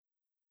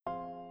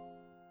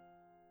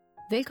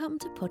Velkommen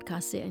til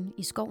podcastserien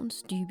I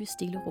skovens dybe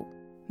stille ro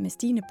med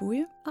Stine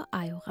Buje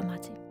og Ayo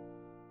Ramati.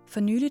 For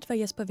nyligt var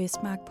Jesper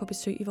Vestmark på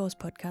besøg i vores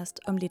podcast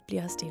Om lidt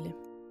bliver her stille.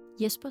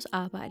 Jespers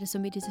arbejde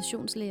som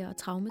meditationslærer og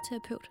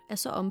traumaterapeut er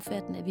så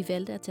omfattende, at vi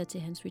valgte at tage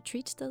til hans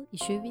retreatsted i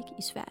Sjøvik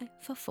i Sverige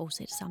for at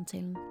fortsætte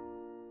samtalen.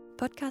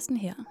 Podcasten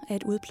her er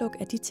et udpluk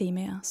af de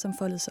temaer, som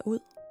foldede sig ud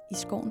i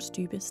skovens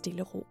dybe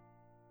stille ro.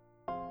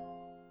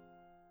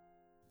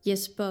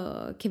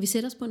 Jesper, kan vi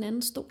sætte os på en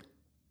anden stol?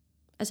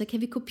 Altså,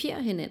 kan vi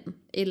kopiere hinanden?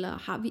 Eller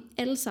har vi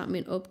alle sammen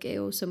en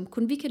opgave, som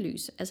kun vi kan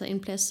løse? Altså en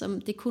plads,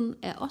 som det kun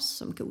er os,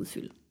 som kan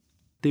udfylde?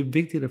 Det er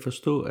vigtigt at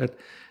forstå,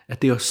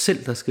 at det er os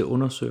selv, der skal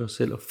undersøge os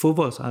selv og få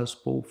vores eget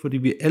sprog, fordi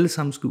vi alle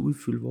sammen skal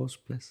udfylde vores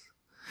plads.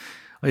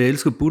 Og jeg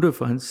elsker Buddha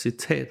for hans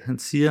citat. Han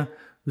siger,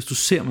 hvis du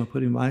ser mig på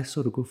din vej, så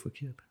er du gået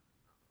forkert.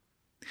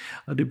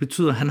 Og det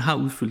betyder, at han har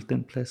udfyldt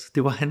den plads.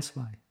 Det var hans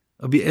vej.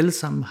 Og vi alle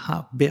sammen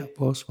har hver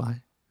vores vej.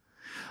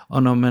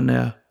 Og når man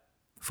er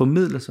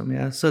formidler som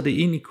jeg er, så er det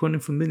egentlig kun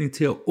en formidling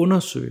til at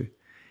undersøge,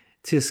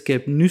 til at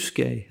skabe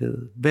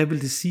nysgerrighed. Hvad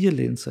vil det sige at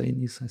læne sig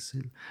ind i sig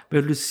selv?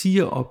 Hvad vil det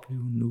sige at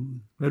opleve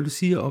nuet? Hvad vil det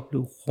sige at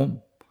opleve rum?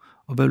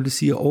 Og hvad vil det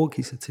sige at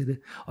overgive sig til det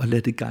og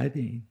lade det guide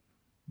en?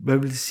 Hvad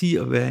vil det sige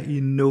at være i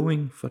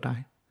knowing for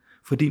dig?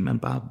 Fordi man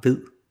bare ved.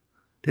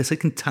 Det er altså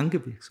ikke en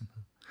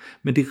tankevirksomhed.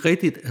 Men det er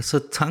rigtigt, at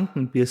så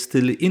tanken bliver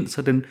stillet ind,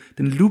 så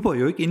den looper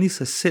jo ikke ind i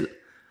sig selv,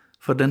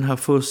 for den har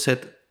fået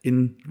sat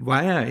en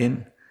wire ind,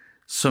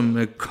 som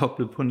er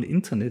koblet på en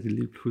internet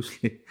lige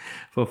pludselig,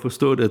 for at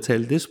forstå det og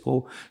tale det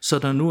sprog, så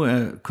der nu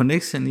er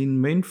connection i en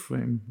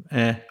mainframe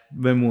af,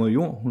 hvad mor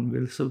jord hun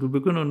vil, så du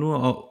begynder nu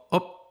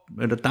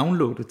at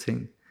downloade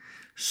ting,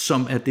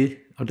 som er det,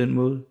 og den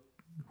måde,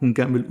 hun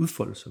gerne vil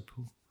udfolde sig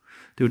på.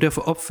 Det er jo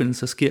derfor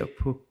opfindelser sker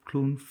på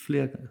kloden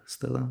flere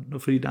steder,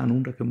 fordi der er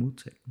nogen, der kan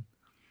modtage den.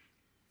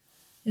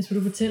 Jesper,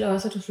 du fortæller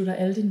også, at du slutter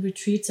alle dine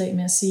retreats af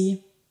med at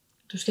sige,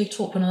 du skal ikke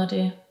tro på noget af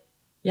det,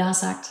 jeg har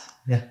sagt.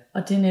 Ja.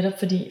 Og det er netop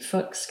fordi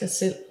folk skal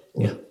selv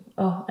ud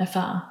og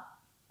erfare.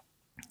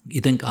 I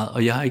den grad,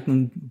 og jeg har ikke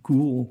nogen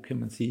guru, kan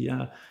man sige. Jeg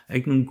har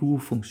ikke nogen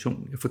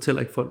guru-funktion. Jeg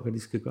fortæller ikke folk, hvad de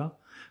skal gøre,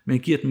 men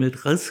jeg giver dem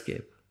et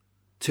redskab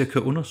til at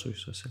kunne undersøge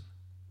sig selv.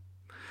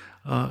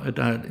 Og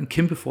der er en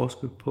kæmpe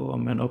forskel på, om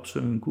man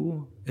opsøger en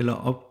guru, eller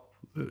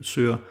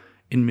opsøger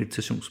en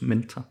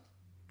meditationsmentor,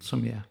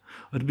 som jeg er.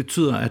 Og det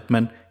betyder, at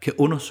man kan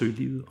undersøge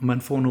livet, og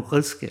man får nogle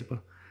redskaber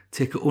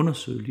til at kunne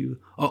undersøge livet,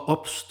 og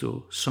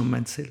opstå, som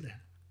man selv er.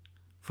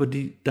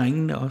 Fordi der er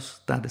ingen af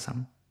os, der er det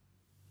samme.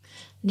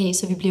 Nej,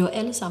 så vi bliver jo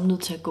alle sammen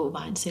nødt til at gå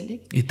vejen selv,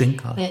 ikke? I den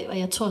grad. Og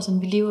jeg tror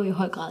sådan, vi lever i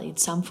høj grad i et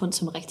samfund,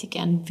 som rigtig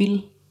gerne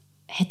vil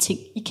have ting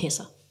i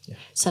kasser. Ja.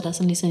 Så der er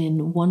sådan ligesom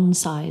en one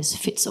size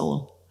fits all.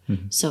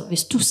 Mm-hmm. Så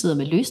hvis du sidder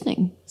med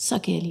løsningen, så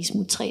kan jeg lige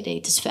smutte 3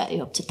 dage til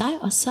Sverige op til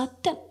dig, og så er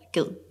den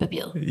ged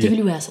barberet. Yeah. Det vil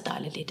jo være så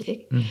dejligt lidt,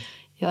 ikke? Mm.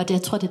 Ja, og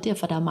jeg tror, det er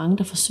derfor, der er mange,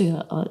 der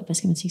forsøger at,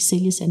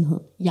 sælge sandhed.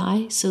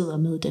 Jeg sidder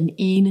med den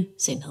ene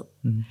sandhed.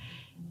 Mm.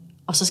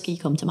 Og så skal I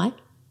komme til mig,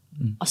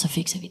 og så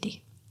fikser vi det.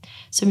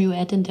 Som jo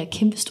er den der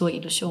kæmpe store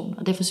illusion.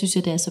 Og derfor synes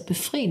jeg, det er så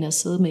befriende at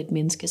sidde med et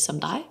menneske som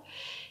dig,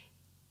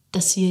 der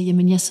siger,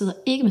 jamen jeg sidder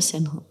ikke med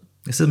sandhed.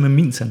 Jeg sidder med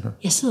min sandhed.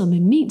 Jeg sidder med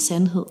min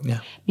sandhed, ja.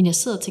 Men jeg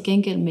sidder til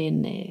gengæld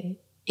med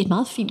et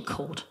meget fint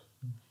kort,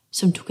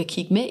 som du kan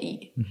kigge med i,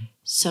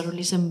 så du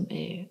ligesom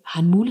har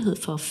en mulighed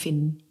for at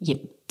finde hjem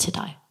til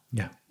dig.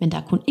 Ja. Men der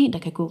er kun én, der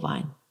kan gå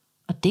vejen,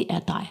 og det er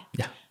dig.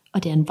 Ja.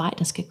 Og det er en vej,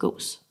 der skal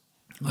gås.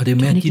 Og det er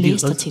med at give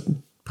læse dig til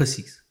den.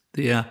 Præcis.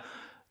 Det er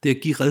at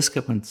give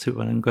redskaberne til,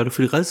 hvordan man gør det,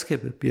 fordi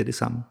redskabet bliver det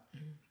samme.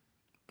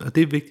 Og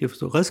det er vigtigt at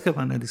forstå.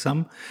 Redskaberne er det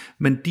samme,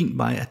 men din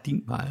vej er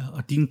din vej,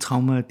 og dine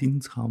traumer er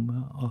dine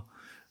traumer,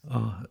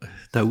 og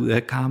derude er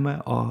karma,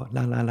 og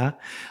la.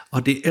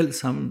 Og det er alt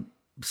sammen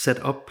sat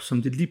op,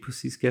 som det lige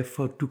præcis skal,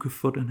 for at du kan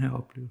få den her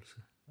oplevelse.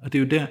 Og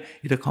det er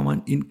jo der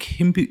kommer en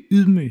kæmpe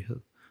ydmyghed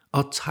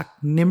og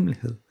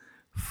taknemmelighed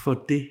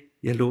for det,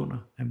 jeg låner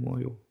af mor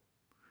jord.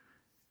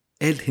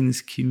 Alt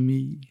hendes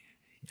kemi,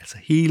 altså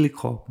hele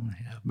kroppen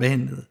her,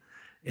 vandet,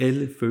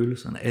 alle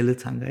følelserne, alle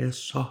tanker, jeg er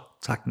så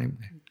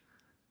taknemmelig.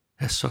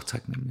 Jeg er så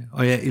taknemmelig,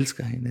 og jeg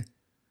elsker hende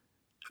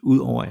ud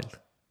over alt.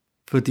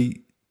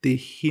 Fordi det er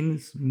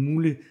hendes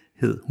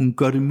mulighed. Hun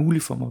gør det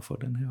muligt for mig at få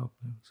den her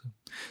oplevelse.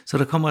 Så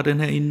der kommer den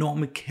her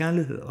enorme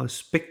kærlighed og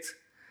respekt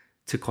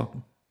til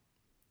kroppen.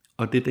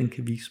 Og det den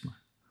kan vise mig.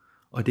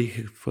 Og det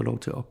kan få lov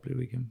til at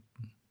opleve igennem.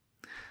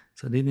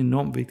 Så det er en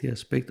enormt vigtig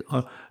aspekt.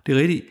 Og det er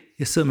rigtigt,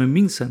 jeg sidder med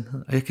min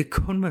sandhed, og jeg kan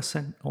kun være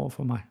sand over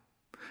for mig.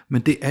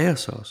 Men det er jeg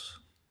så også.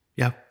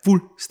 Jeg er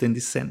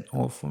fuldstændig sand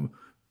over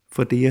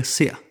for det jeg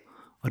ser.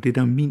 Og det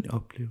der er min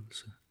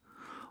oplevelse.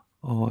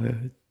 Og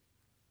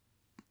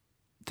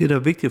det der er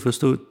vigtigt at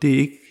forstå,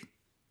 det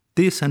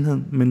er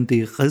sandheden, men det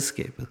er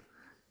redskabet,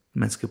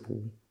 man skal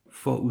bruge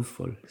for at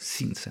udfolde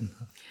sin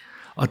sandhed.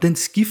 Og den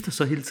skifter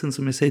så hele tiden,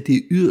 som jeg sagde, det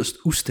er yderst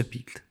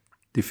ustabilt,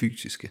 det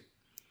fysiske.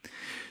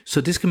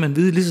 Så det skal man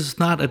vide lige så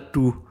snart, at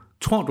du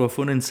tror, du har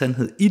fundet en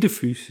sandhed i det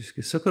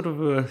fysiske, så kan du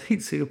være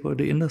helt sikker på, at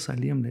det ændrer sig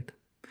lige om lidt.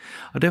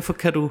 Og derfor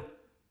kan du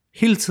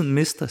hele tiden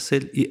miste dig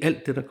selv i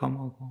alt det, der kommer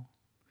og går.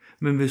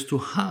 Men hvis du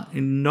har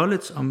en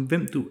knowledge om,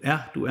 hvem du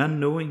er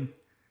knowing,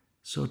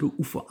 så er du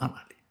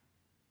uforanderlig.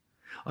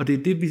 Og det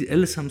er det, vi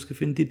alle sammen skal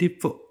finde. Det er det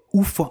for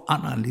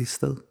uforanderlige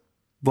sted,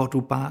 hvor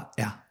du bare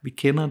er. Vi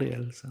kender det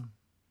alle sammen.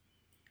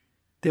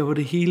 Der hvor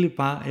det hele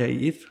bare er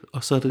i et,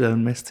 og så er der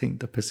en masse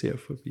ting, der passerer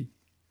forbi.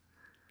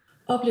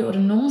 Oplever du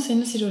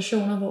nogensinde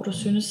situationer, hvor du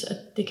synes, at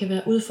det kan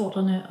være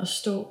udfordrende at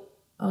stå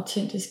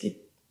autentisk i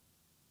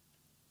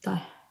dig?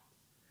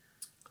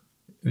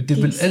 Det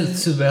vil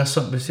altid være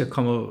sådan, hvis jeg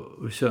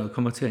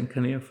kommer til at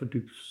inkarnere for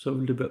dybt, så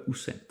vil det være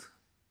usandt.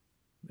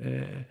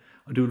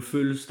 Og det vil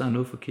føles, der er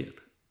noget forkert.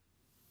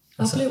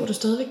 Oplever du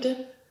stadigvæk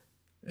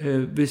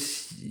det?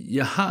 Hvis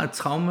jeg har et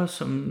trauma,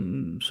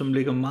 som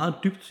ligger meget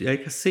dybt, jeg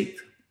ikke har set,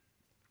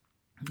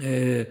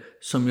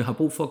 som jeg har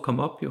brug for at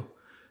komme op jo,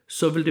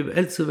 så vil det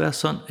altid være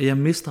sådan, at jeg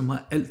mister mig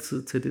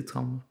altid til det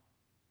trauma.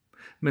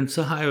 Men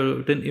så har jeg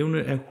jo den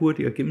evne af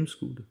hurtigt at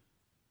gennemskue det.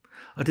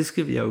 Og det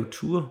skal vi jo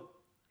ture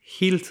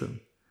hele tiden.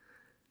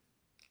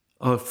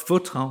 Og få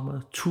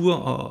traumer, ture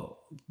og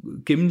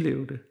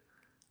gennemleve det.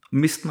 Og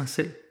miste mig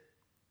selv.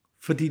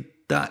 Fordi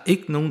der er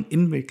ikke nogen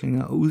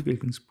indviklinger og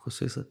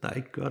udviklingsprocesser, der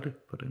ikke gør det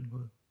på den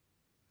måde.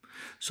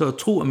 Så at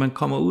tro, at man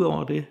kommer ud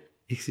over det,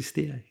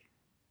 eksisterer ikke.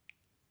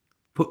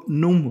 På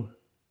nogen måde.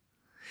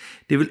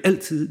 Det vil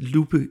altid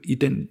luppe i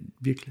den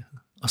virkelighed.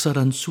 Og så er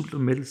der en sult-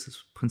 og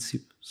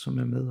mættelsesprincip, som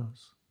er med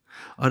os.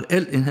 Og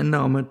alt handler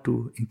om, at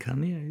du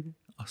inkarnerer i det,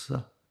 og så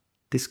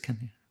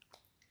diskarnerer.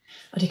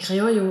 Og det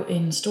kræver jo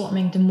en stor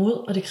mængde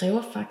mod, og det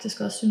kræver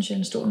faktisk også, synes jeg,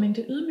 en stor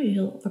mængde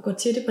ydmyghed at gå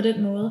til det på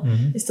den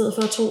måde. I stedet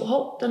for at tro,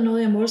 der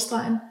nåede jeg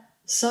målstregen,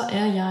 så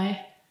er jeg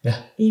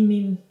i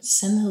min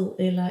sandhed,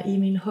 eller i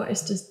min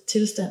højeste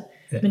tilstand.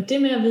 Ja. Men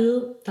det med at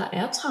vide, der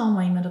er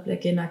traumer i mig, der bliver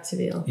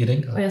genaktiveret.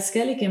 Og jeg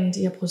skal igennem de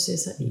her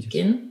processer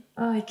igen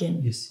og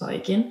igen og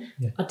igen.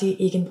 Ja. Og det er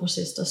ikke en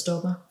proces, der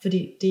stopper,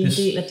 fordi det er en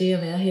del af det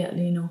at være her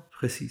lige nu.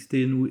 Præcis, det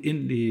er en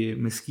uendelig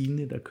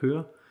maskine, der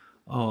kører.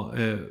 Og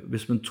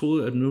hvis man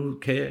troede, at nu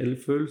kan jeg alle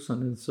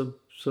følelserne,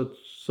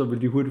 så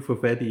vil de hurtigt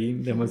få fat i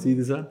en, lad mig sige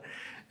det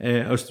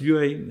sådan, og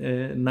styre en.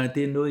 Nej,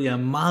 det er noget, jeg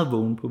er meget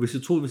vågen på. Hvis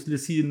jeg troede, hvis jeg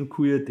siger, at nu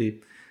kunne jeg det,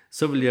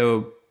 så vil jeg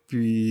jo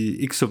blive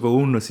ikke så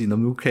vågen og sige,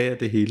 nu kan jeg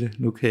det hele,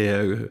 nu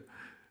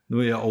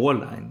er jeg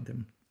overlegen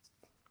dem.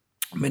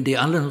 Men det er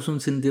aldrig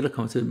nogensinde det, der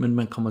kommer til, men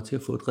man kommer til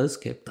at få et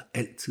redskab, der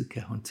altid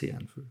kan håndtere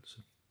en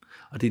følelse.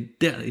 Og det er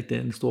der, i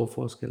den store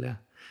forskel er.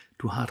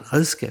 Du har et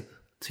redskab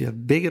til at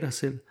vække dig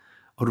selv,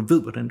 og du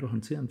ved, hvordan du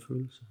håndterer en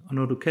følelse. Og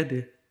når du kan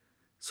det,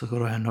 så kan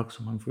du have nok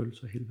så mange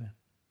følelser i hele verden.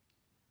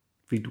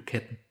 Fordi du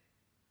kan den.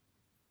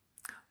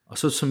 Og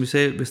så som vi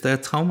sagde, hvis der er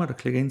trauma, der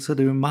klikker ind, så er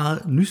det jo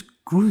meget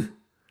Gud,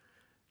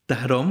 der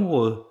er et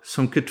område,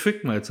 som kan trigge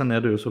mig. Sådan er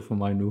det jo så for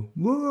mig nu.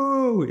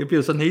 Wow, jeg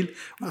bliver sådan helt,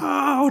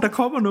 wow, der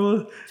kommer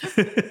noget.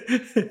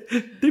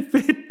 Det er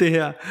fedt det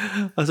her.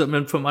 Altså,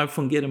 men for mig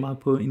fungerer det meget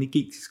på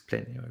energetisk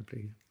plan i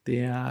øjeblikket. Det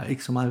er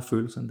ikke så meget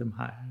følelserne, dem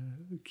har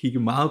jeg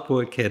kigget meget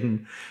på i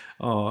katten,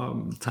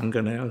 og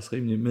tankerne er også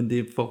rimelige, men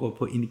det foregår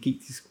på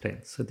energetisk plan,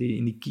 så det er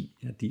energi,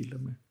 jeg dealer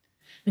med.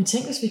 Men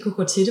tænk, hvis vi kunne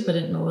gå til det på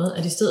den måde,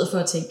 at i stedet for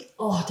at tænke,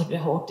 det bliver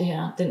hårdt det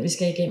her, den vi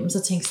skal igennem,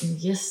 så tænk sådan,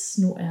 yes,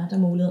 nu er der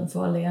muligheden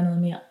for at lære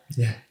noget mere.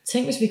 Yeah.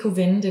 Tænk, hvis vi kunne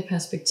vende det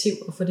perspektiv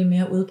og få det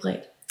mere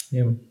udbredt.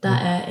 Der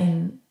er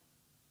en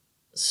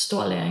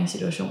stor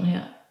læringssituation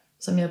her,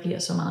 som jeg bliver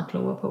så meget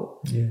klogere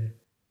på. Yeah.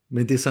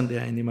 Men det er sådan, det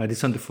er inde i mig. Det er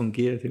sådan, det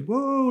fungerer. Det er,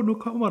 wow, nu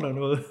kommer der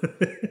noget.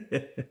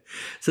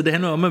 Så det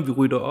handler om, at vi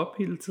rydder op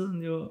hele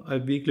tiden, jo, og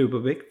at vi ikke løber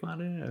væk fra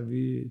det, at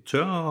vi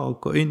tør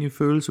at gå ind i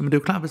følelser. Men det er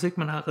jo klart, hvis ikke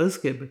man har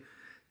redskabet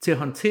til at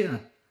håndtere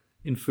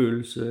en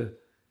følelse,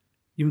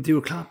 jamen det er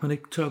jo klart, at man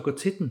ikke tør at gå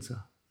til den så.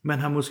 Man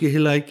har måske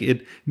heller ikke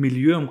et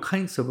miljø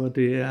omkring sig, hvor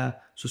det er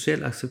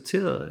socialt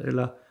accepteret,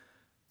 eller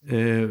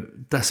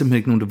der er simpelthen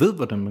ikke nogen, der ved,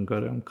 hvordan man gør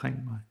det omkring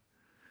mig.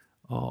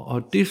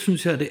 Og det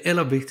synes jeg er det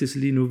allervigtigste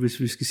lige nu, hvis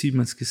vi skal sige, at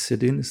man skal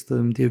sætte ind et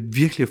sted. Men det er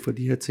virkelig at få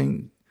de her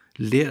ting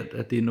lært,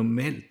 at det er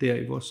normalt der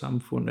i vores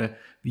samfund, at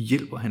vi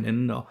hjælper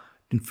hinanden, og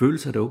den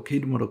følelse er det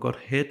okay, du må da godt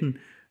have den.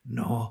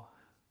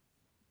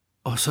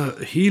 Og så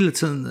hele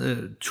tiden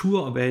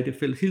tur at være i det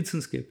fælles, hele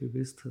tiden skabe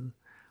bevidsthed,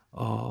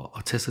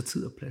 og tage sig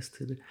tid og plads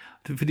til det.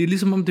 Fordi det er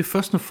ligesom om det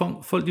først,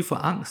 når folk de får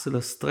angst eller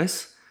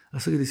stress,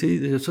 og så kan de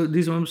se det, så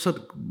ligesom så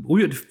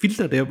ryger det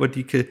filter der, hvor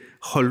de kan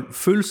holde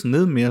følelsen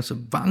ned mere, så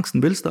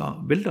angsten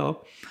vælter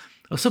op.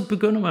 Og så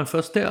begynder man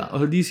først der,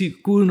 og lige sige,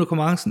 gud, nu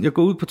kommer angsten, jeg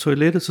går ud på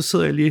toilettet, så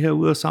sidder jeg lige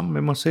herude og sammen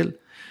med mig selv.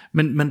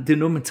 Men det er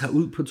noget, man tager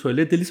ud på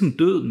toilettet, det er ligesom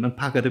døden, man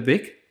pakker det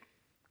væk.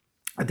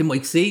 Og det må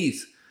ikke ses.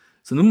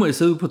 Så nu må jeg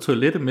sidde ude på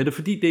toilettet med det,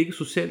 fordi det ikke er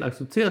socialt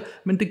accepteret,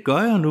 men det gør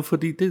jeg nu,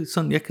 fordi det er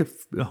sådan, jeg kan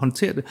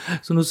håndtere det.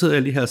 Så nu sidder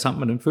jeg lige her sammen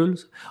med den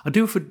følelse. Og det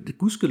er jo for,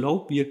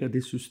 gudskelov virker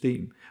det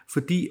system,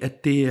 fordi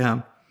at det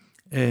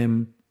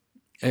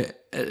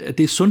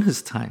er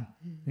sundhedstegn.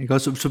 Ikke?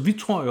 Så vi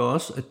tror jo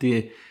også, at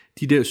det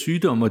de der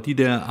sygdomme og de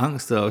der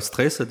angster og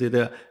stress og det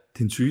er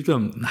en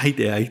sygdom. Nej,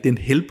 det er ikke, det er en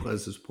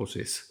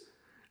helbredelsesproces.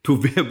 Du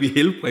er ved at blive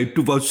helbredt,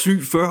 du var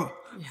syg før.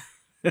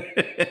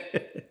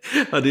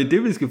 Og det er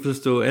det, vi skal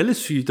forstå. Alle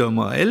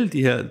sygdomme og alle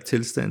de her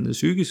tilstande,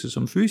 psykiske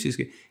som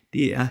fysiske,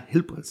 det er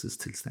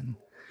helbredelsestilstanden.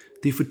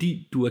 Det er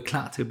fordi, du er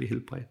klar til at blive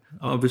helbredt.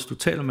 Og hvis du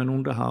taler med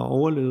nogen, der har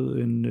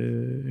overlevet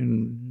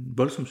en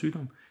voldsom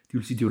sygdom, de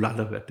vil sige, de vil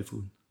aldrig have været det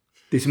foruden.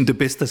 Det er simpelthen det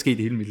bedste, der er sket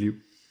i hele mit liv.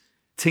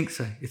 Tænk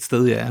sig et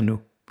sted, jeg er nu,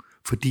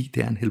 fordi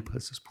det er en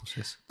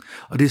helbredelsesproces.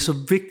 Og det er så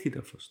vigtigt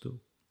at forstå,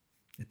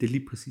 at det er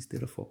lige præcis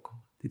det, der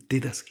foregår. Det er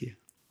det, der sker.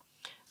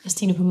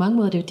 Stine, på mange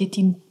måder det er jo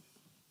det,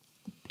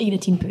 en af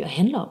dine bøger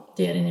handler om.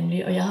 Det er det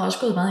nemlig, og jeg har også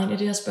gået meget ind i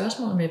det her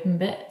spørgsmål med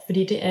dem,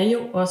 fordi det er jo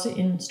også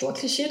en stor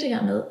kliché det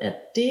her med, at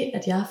det,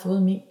 at jeg har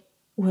fået min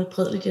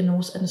uhelbredelige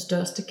diagnose, er den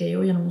største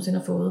gave, jeg nogensinde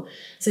har fået.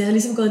 Så jeg har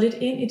ligesom gået lidt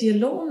ind i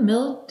dialogen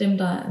med dem,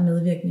 der er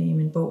medvirkende i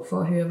min bog, for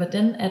at høre,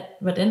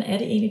 hvordan er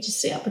det egentlig, de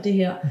ser på det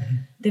her,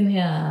 den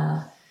her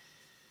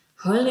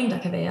holdning,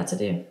 der kan være til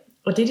det.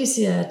 Og det, de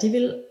siger, at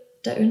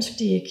der ønsker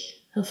de ikke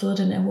havde fået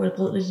den her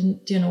uhelbredelige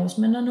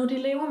diagnose, men når nu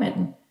de lever med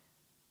den,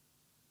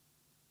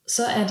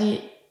 så er de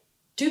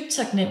dybt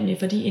taknemmelige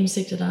for de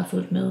indsigter, der er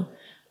fulgt med.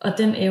 Og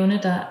den evne,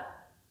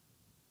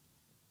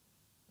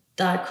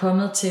 der er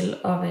kommet til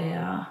at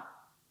være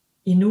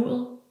i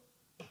nuet,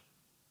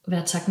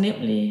 være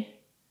taknemmelige,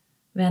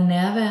 være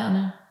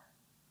nærværende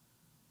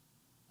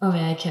og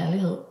være i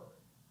kærlighed.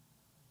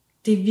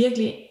 Det er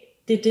virkelig,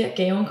 det er der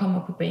gaven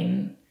kommer på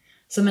banen.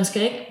 Så man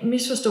skal ikke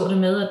misforstå det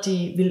med, at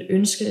de vil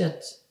ønske,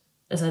 at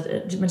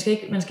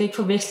man skal ikke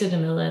forveksle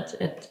det med,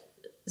 at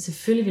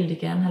selvfølgelig vil de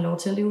gerne have lov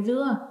til at leve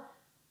videre.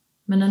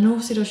 Men når nu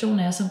situationen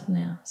er, som den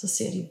er, så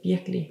ser de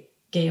virkelig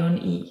gaven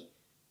i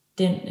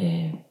den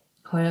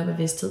højere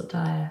bevidsthed,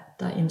 der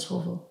er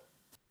indtruffet.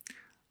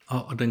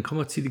 Og den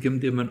kommer tit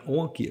igennem det, at man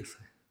overgiver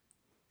sig.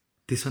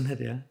 Det er sådan her,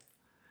 det er.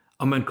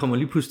 Og man kommer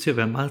lige pludselig til at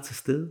være meget til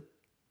stede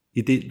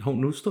i det.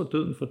 Nu står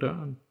døden for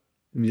døren.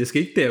 Men jeg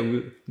skal ikke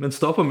derud. Man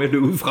stopper med at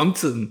løbe ud i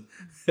fremtiden.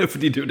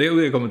 Fordi det er jo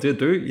derude, jeg kommer til at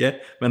dø. Ja,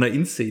 man har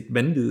indset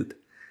vanvittigt.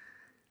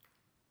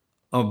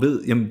 Og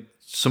ved, jamen,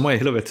 så må jeg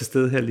hellere være til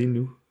stede her lige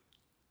nu.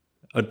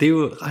 Og det er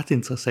jo ret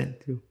interessant,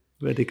 jo,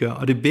 hvad det gør.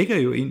 Og det vækker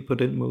jo ind på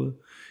den måde,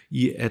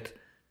 i at,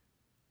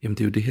 jamen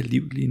det er jo det her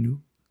liv lige nu.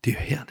 Det er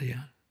jo her, det er.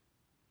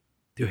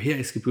 Det er jo her,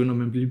 jeg skal begynde, når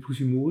man bliver lige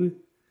pludselig modig.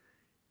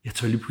 Jeg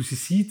tør lige pludselig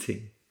sige ting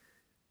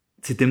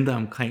til dem, der er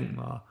omkring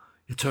mig.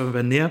 Jeg tør at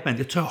være nærværende.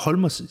 Jeg tør at holde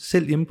mig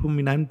selv hjemme på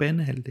min egen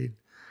banehalvdel.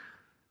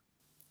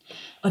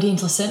 Og det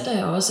interessante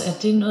er også,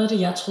 at det er noget af det,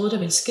 jeg troede, der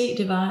ville ske,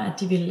 det var, at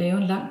de ville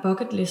lave en lang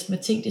bucket list med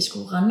ting, de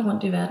skulle rende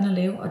rundt i verden og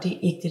lave, og det er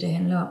ikke det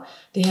handler om.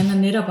 Det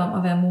handler netop om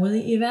at være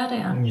modig i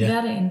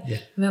hverdagen,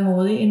 være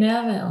modig i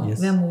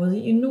nærværet, være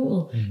modig i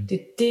nuet.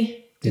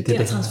 Det er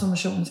der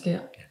transformationen sker.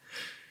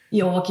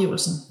 I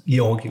overgivelsen.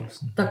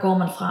 Der går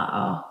man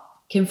fra at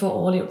kæmpe for at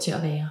overleve til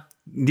at være.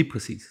 Lige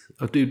præcis.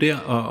 Og det er jo der,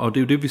 og det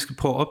er jo det, vi skal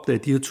prøve at opdage,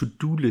 de her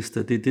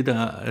to-do-lister, det er det,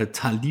 der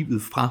tager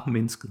livet fra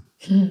mennesket.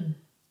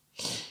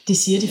 Det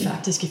siger de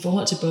faktisk i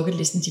forhold til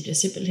bucketlisten. De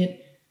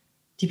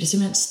bliver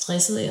simpelthen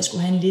stresset af at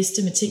skulle have en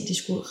liste med ting,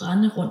 de skulle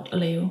rende rundt og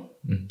lave.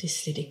 Det er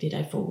slet ikke det, der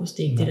er i fokus.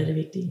 Det er ikke det, der er det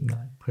vigtige. Nej,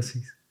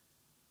 præcis.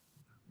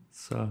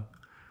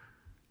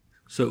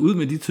 Så ud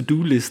med de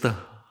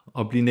to-do-lister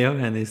og blive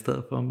nærværende i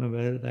stedet for med,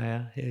 hvad der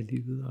er her i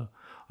livet.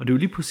 Og det er jo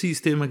lige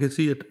præcis det, man kan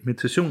sige, at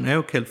meditation er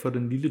jo kaldt for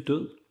den lille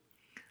død.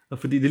 Og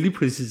fordi det er lige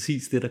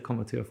præcis det, der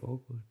kommer til at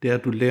foregå. Det er,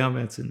 at du lærer at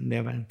være til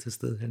nærværende til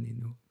stede her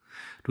lige nu.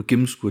 Du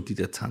gennemskuer de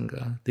der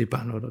tanker. Det er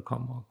bare noget, der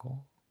kommer og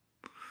går.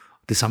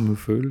 Det samme med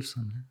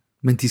følelserne.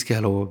 Men de skal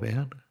have lov at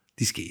være der.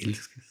 De skal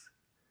elskes.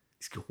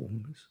 De skal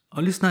rummes.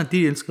 Og lige snart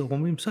de elsker at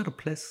rumme, så er der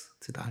plads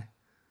til dig.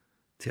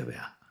 Til at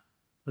være.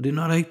 Og det er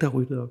noget, der ikke er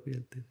ryddet op i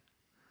alt det.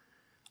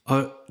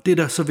 Og det,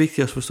 der er så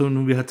vigtigt at forstå,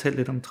 nu vi har talt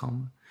lidt om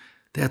trauma,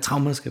 det er, at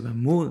trauma skal være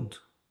modent.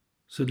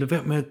 Så lad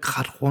være med at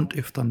kratte rundt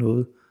efter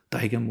noget, der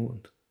ikke er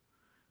modent.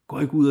 Gå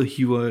ikke ud og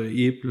hiver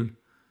æble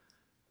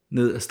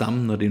ned af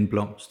stammen, når det er en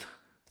blomst.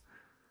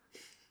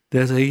 Det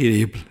er altså ikke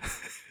et æble.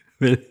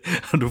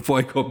 Og du får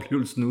ikke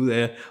oplevelsen ud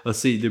af at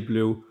se, at det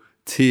blev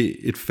til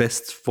et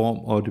fast form,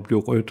 og det blev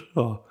rødt.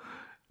 Og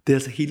det er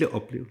altså hele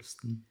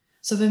oplevelsen.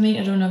 Så hvad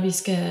mener du, når vi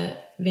skal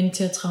vente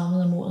til at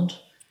traumet er modent?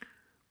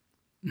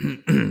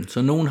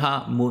 Så nogen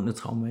har modne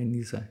traumer inde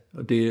i sig,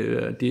 og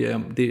det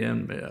er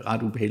en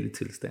ret ubehagelig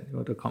tilstand,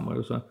 og der kommer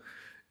jo så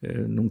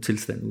nogle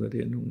tilstand ud af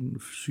det,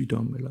 nogle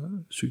sygdomme eller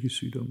psykisk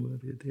sygdom ud af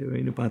det. Det er jo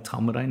egentlig bare et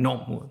trauma, der er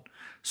enormt moden,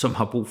 som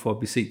har brug for at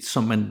blive set,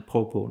 som man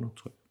prøver på at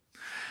undertrykke.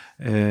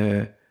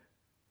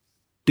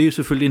 Det er jo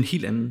selvfølgelig en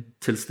helt anden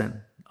tilstand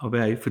at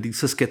være i, fordi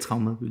så skal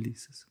traumet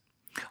releases.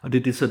 Og det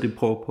er det, så det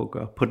prøver på at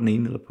gøre, på den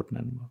ene eller på den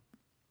anden måde.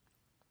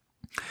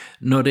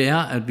 Når det er,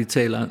 at vi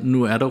taler,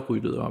 nu er der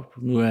ryddet op,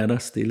 nu er der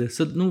stille,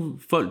 så nu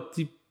folk,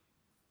 de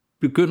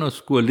begynder at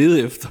skulle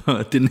lede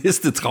efter det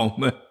næste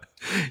trauma,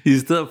 i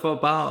stedet for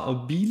bare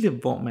at hvile,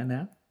 hvor man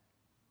er.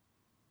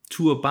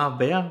 Turde bare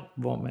være,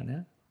 hvor man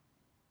er.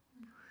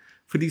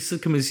 Fordi så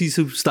kan man sige,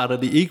 så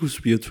starter det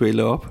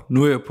ego-spirituelle op.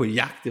 Nu er jeg på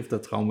jagt efter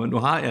trauma, nu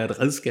har jeg et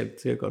redskab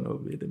til at gøre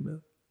noget ved det med.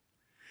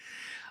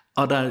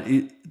 Og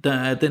der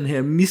er den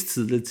her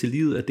mistillid til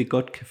livet, at det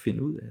godt kan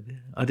finde ud af det.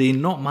 Og det er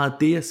enormt meget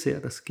det, jeg ser,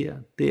 der sker.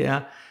 Det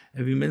er,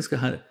 at vi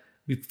mennesker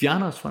vi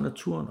fjerner os fra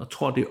naturen, og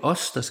tror, det er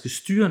os, der skal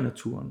styre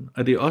naturen.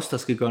 Og det er os, der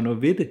skal gøre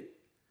noget ved det.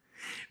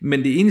 Men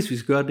det eneste vi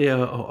skal gøre, det er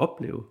at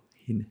opleve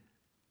hende.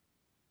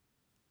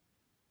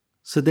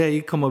 Så der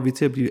ikke kommer vi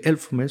til at blive alt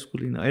for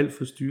maskuline, og alt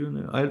for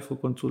styrende, og alt for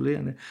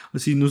kontrollerende, og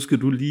sige, nu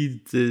skal du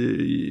lige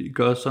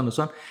gøre sådan og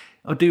sådan.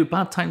 Og det er jo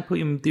bare et tegn på,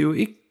 jamen det er jo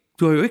ikke,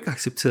 du har jo ikke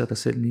accepteret dig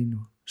selv lige nu,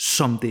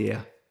 som det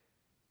er.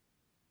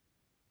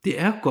 Det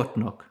er godt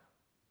nok.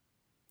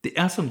 Det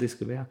er som det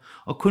skal være.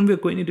 Og kun ved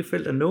at gå ind i det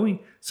felt af knowing,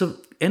 så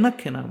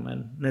anerkender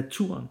man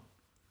naturen.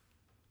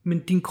 Men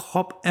din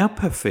krop er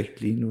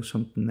perfekt lige nu,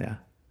 som den er.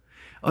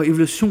 Og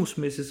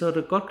evolutionsmæssigt, så er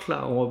det godt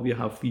klar over, at vi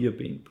har 4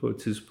 ben på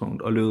et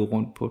tidspunkt, og løbet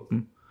rundt på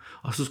dem.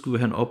 Og så skulle vi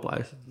have en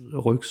oprejst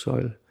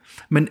rygsøjle.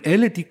 Men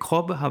alle de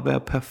kroppe har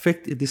været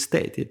perfekt i det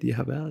stadie, de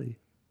har været i.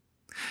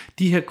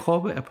 De her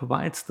kroppe er på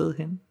vej et sted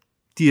hen.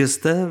 De er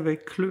stadigvæk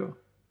klør.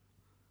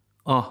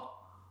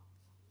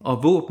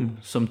 Og våben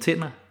som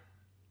tænder.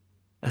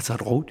 Altså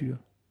et rovdyr.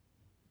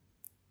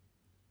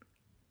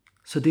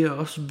 Så det er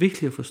også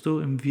vigtigt at forstå,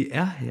 at vi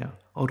er her,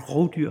 og et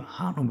rovdyr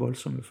har nogle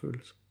voldsomme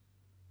følelser.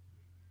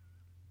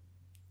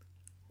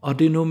 Og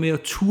det er noget med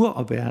at ture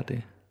at være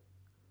det.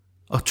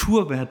 Og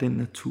ture at være den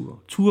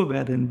natur. Ture at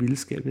være den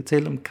vildskab. Jeg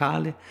talte om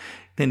Karle,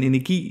 den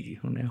energi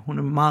hun er. Hun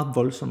er meget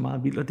voldsom,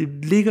 meget vild, og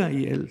det ligger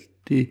i alt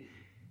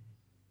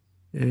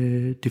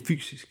det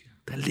fysiske.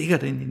 Der ligger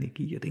den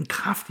energi, og det er en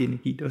kraftig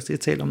energi. Det er også det, jeg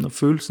taler om, når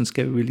følelsen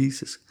skal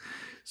releases.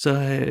 Så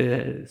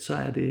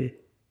er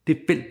det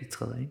felt, vi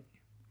træder ind.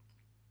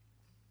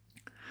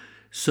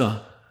 Så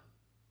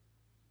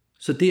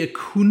det at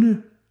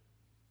kunne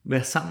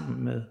være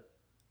sammen med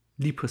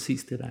lige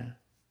præcis det, der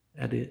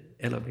er det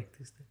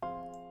allervigtigste.